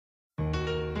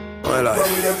My life.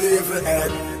 Run with them evil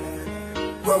head.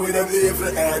 Run with them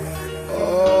evil head.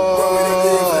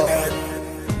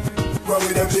 Run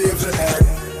with them evil head.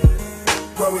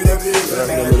 Run with them evil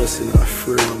head.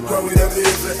 Run with them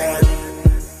evil head.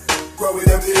 Run with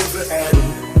them evil head.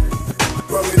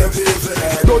 Run with them evil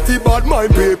head. Dirty bad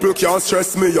mind people can't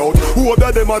stress me out. Who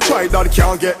other them a try that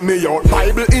can't get me out.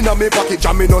 Bible in a me pocket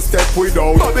and me no step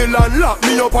without. Babylon lock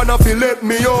me up and a feel let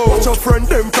me out. Watch a friend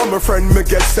them from a friend me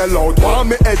get sell out. Want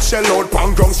me head shell out,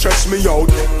 pang ground stretch me out.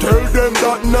 Tell them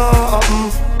that nah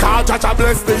happen, cause Jah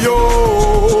bless the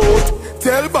youth.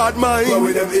 Tell bad mind, run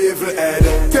with them evil head.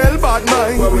 Tell bad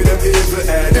mind, run with them evil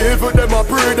head. Evil them a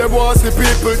pray, them want see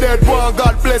people dead. Want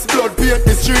God bless blood, paint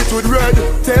the street with red.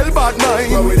 Tell bad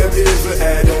mind, run with them evil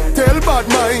head. Tell bad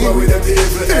mind, run with them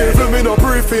evil head. Evil me no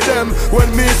pray for them. When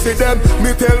me see them,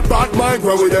 me tell bad mind,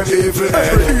 run with them evil head.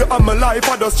 Every day of my life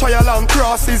I just trial and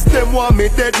crosses. Them want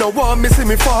me dead, no want me see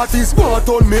me 40s. Want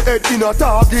turn me head in a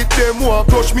target. Them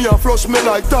want crush me and flush me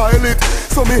like toilet.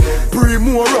 So me pray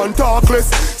more and talk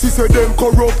less. She said them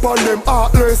corrupt and them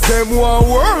heartless. Them want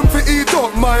worm to eat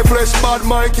up my flesh. Bad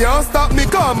mind can't stop me,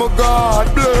 cause my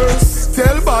God bless.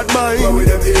 Tell bad mind, run with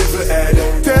them evil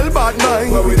head. Tell bad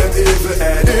mind, run with them evil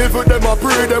head. Evil them a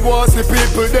pray, them want see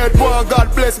people dead. Want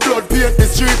God bless blood, paint the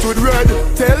street with red.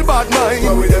 Tell bad mind,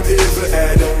 run with them evil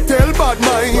head. Tell bad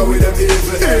mind, run with them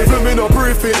evil head. Evil me no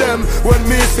pray for them. When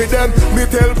me see them, me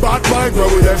tell bad mind,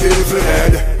 run with them evil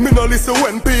head. Me no listen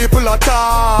when people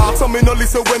attack, so me no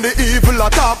listen when the evil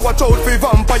attack. Watch out for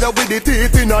vampire with the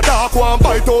teeth in a dark. One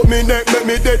bite out me neck, make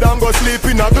me dead and go sleep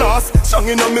in a glass. Strong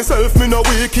in on myself, me no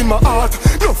weak in my heart.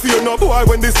 No fear no boy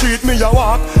when the street me a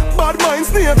walk. Bad mind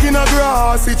snake in a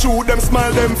grass. See through them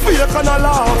smile, them fake and a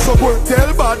laugh. So go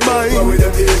tell bad mind, run with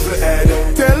them evil head.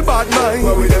 Tell bad mind,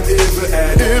 run with them evil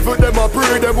head. Evil them a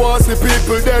pray, them want see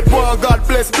people dead. Want God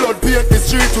bless blood, paint the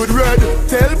street with red.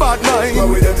 Tell bad mind,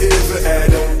 run with them evil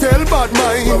head. Tell bad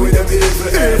mind, run with them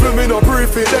evil head. Evil me no pray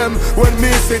for them. When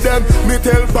me see them, me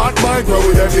tell bad mind, run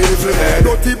with them evil head.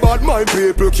 Dirty bad mind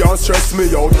people can't stress me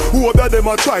out. Who other them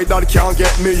a try that can't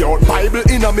get me out. Bible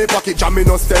in a me pocket and me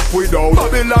no step without.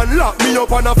 Babylon lock me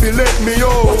up and a feel let me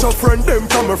out. Watch a friend them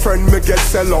from a friend me get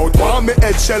sell out. Want me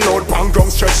head shell out, pang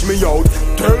ground stretch me out.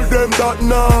 Tell them that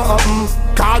nah happen,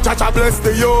 cause Jah bless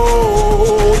the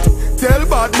youth. Tell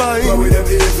bad mind, run with them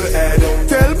evil head.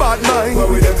 Tell bad mind, run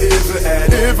with them evil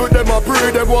head. Evil them a pray,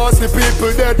 them want see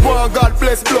people dead. Want God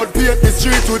bless blood, paint the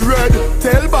street with red.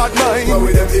 Tell bad mind, run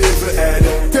with them evil head.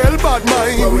 Tell bad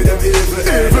mind, run with them evil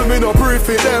head. Evil me no pray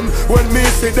for them. When me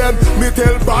see them, me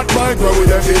tell bad mind, run with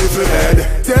them evil head.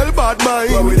 Tell bad mind,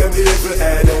 run with them evil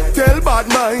head. Tell bad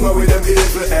mind, run with them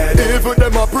evil head. Evil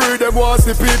them a pray, them want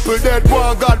see people dead.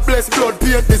 Want God bless blood,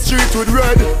 paint the street with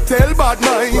red. Tell bad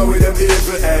mind, run with them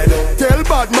evil head. Tell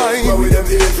bad mind, run with them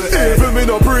evil head. Evil me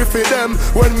no pray for them.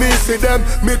 When me see them,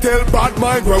 me tell bad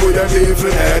mind, run with them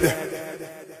evil head.